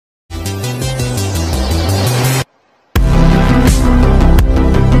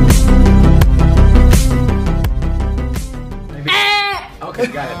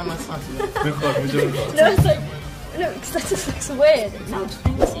did. Sounds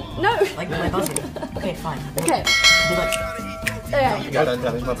fancy. No. Like my buzzing. Okay, fine. Okay. Ya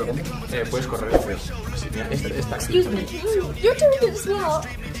la misma pregunta. Puedes correr. Excuse me. You're doing it as well.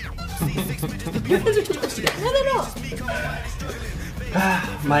 No.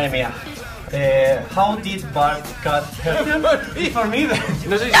 Madre mía. How did Bart cut her? For me, then.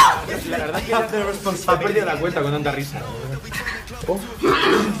 No sé si... La verdad es que ya tengo responsabilidad. Ha perdido la cuenta con tanta risa.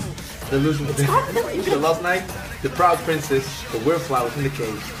 The last night, the proud princess, the weird flowers in the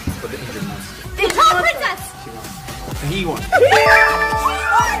cave, but the injured monster. The tall princess! And he won. I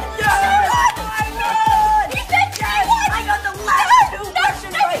got the last two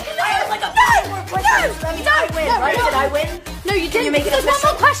questions right. I was like a 4 questions. That means I win, right? Did I win? No, you didn't. Make it There's one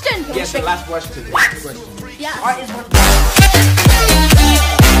more question. Yes, the last question. Yeah. Art is worth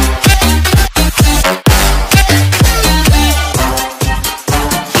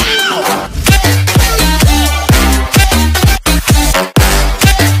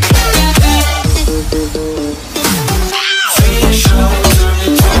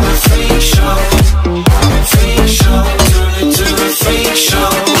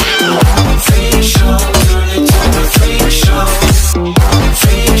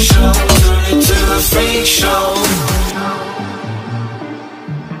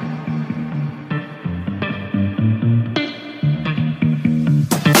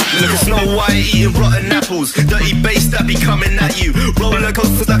eating rotten apples, dirty bass that be coming at you. Roller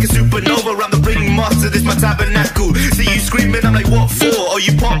coasters like a supernova around the ringmaster, this my tabernacle. See you screaming, I'm like, what for? Oh,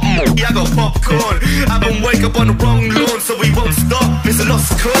 you pop? Yeah, I got popcorn. I haven't wake up on the wrong lawn, so we won't stop. It's a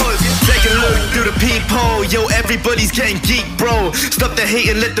lost cause. Take a look through the peephole. Yo, everybody's getting geek, bro. Stop the hate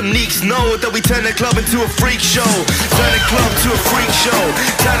and let them leaks know that we turn the club into a freak show. Turn the club to a freak show.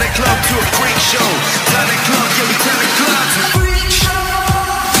 Turn the club to a freak show. Turn the club, yeah, we turn the club to a freak show.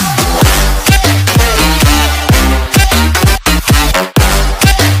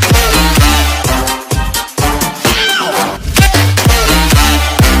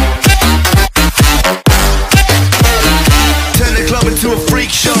 To a freak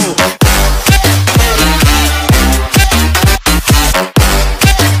show.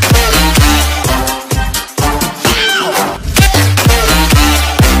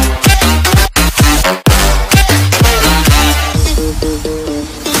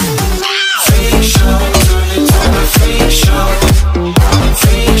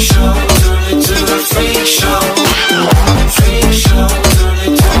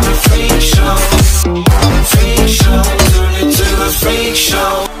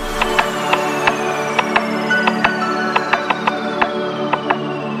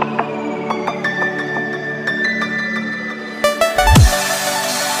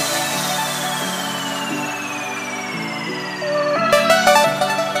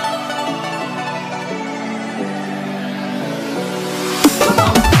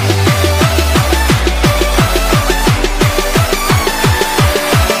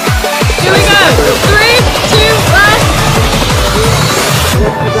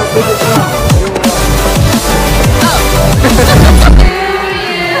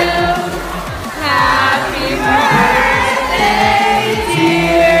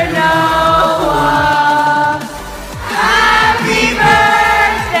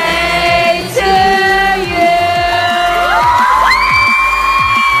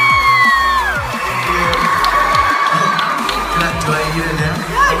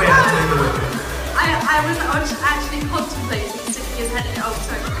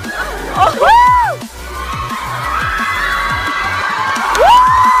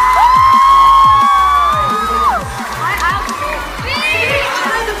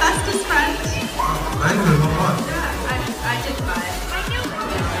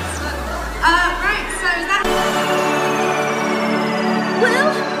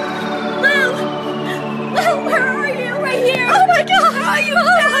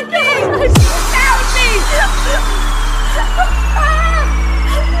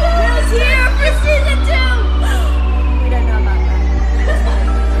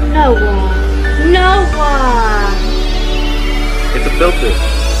 It's a filter.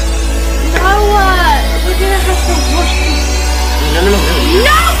 Noah! We're gonna have to wash this. No.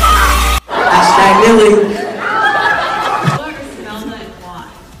 Noah! Hashtag Millie.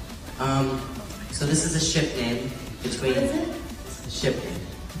 So this is a ship name between a ship name.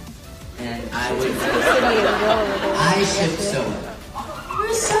 And I would I ship Soa.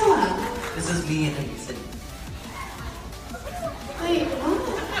 Where's Soa? This is me and him sitting. Wait, what?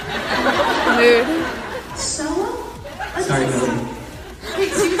 Mood. Soa? Sorry, Millie.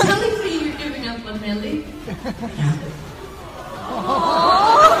 Wait, so you're telling me you're giving up on Millie? Yeah.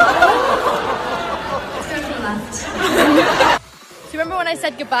 Let's go to the left. remember when I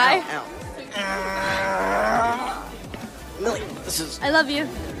said goodbye? Millie, this is... I love you.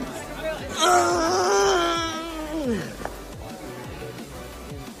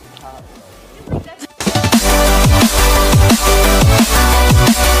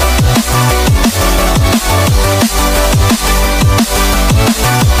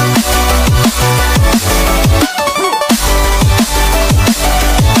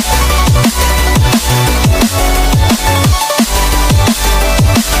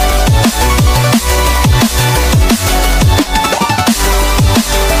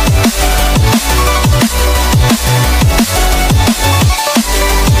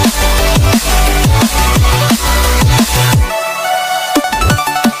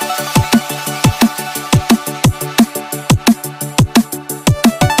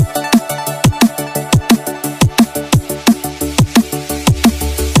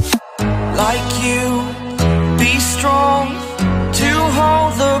 Like you, be strong to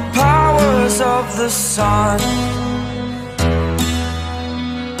hold the powers of the sun.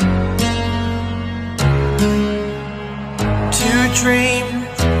 To dream